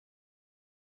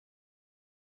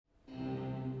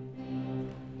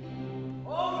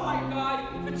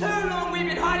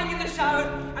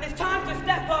Sharon, and it's time to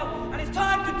step up, and it's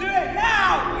time to do it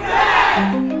now!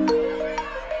 Yeah!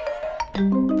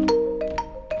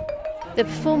 The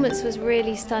performance was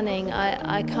really stunning.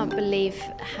 I can't believe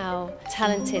how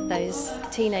talented those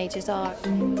teenagers are.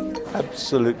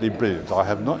 Absolutely brilliant. I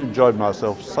have not enjoyed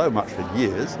myself so much for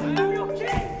years.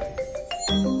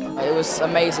 It was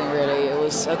amazing, really. It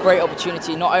was a great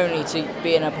opportunity not only to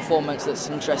be in a performance that's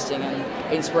interesting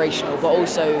and inspirational, but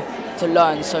also to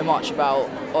learn so much about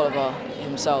Oliver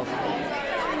himself.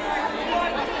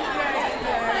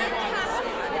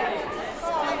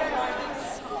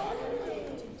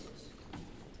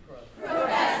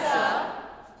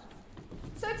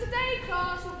 So today,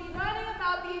 class, will be learning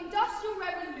about the Industrial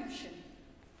Revolution.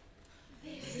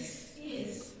 This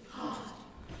is hard.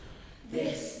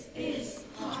 This is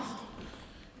hard.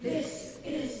 This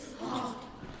is hard.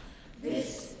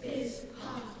 This is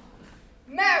hard.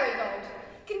 Marigold,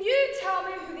 can you tell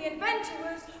me who the inventor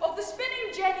was of the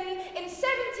spinning jenny in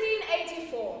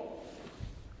 1784?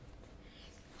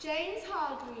 James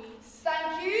Hargreaves.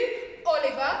 Thank you,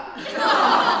 Oliver.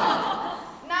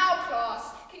 Now, class.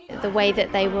 The way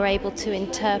that they were able to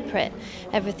interpret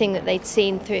everything that they'd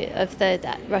seen through of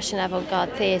the Russian Avant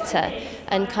Garde Theatre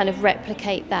and kind of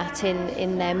replicate that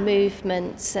in their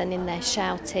movements and in their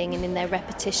shouting and in their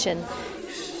repetition.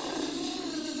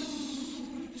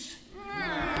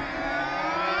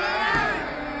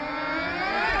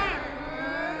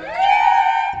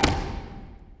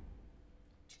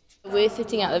 We were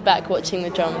sitting at the back watching the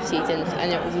drama students,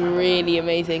 and it was really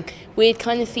amazing. We'd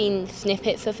kind of seen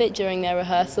snippets of it during their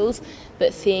rehearsals,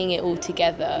 but seeing it all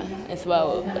together as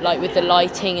well, like with the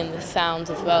lighting and the sound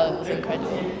as well, it was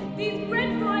incredible. These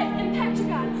red riots in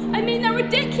Petrograd, I mean, they're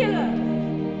ridiculous!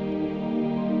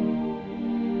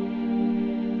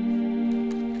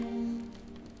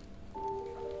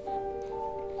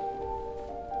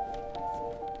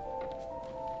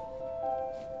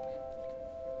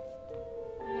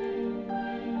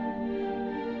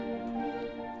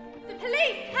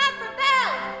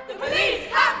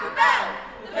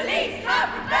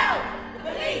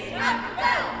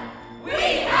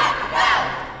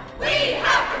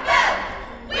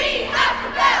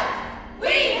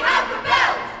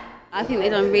 I think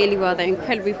they've done really well. They're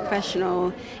incredibly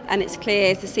professional, and it's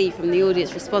clear to see from the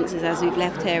audience responses as we've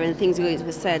left here and things we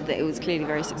have said that it was clearly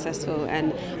very successful,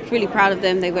 and really proud of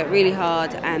them. They worked really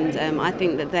hard, and I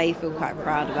think that they feel quite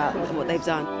proud about what they've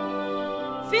done.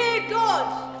 Fear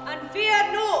God and fear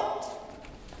no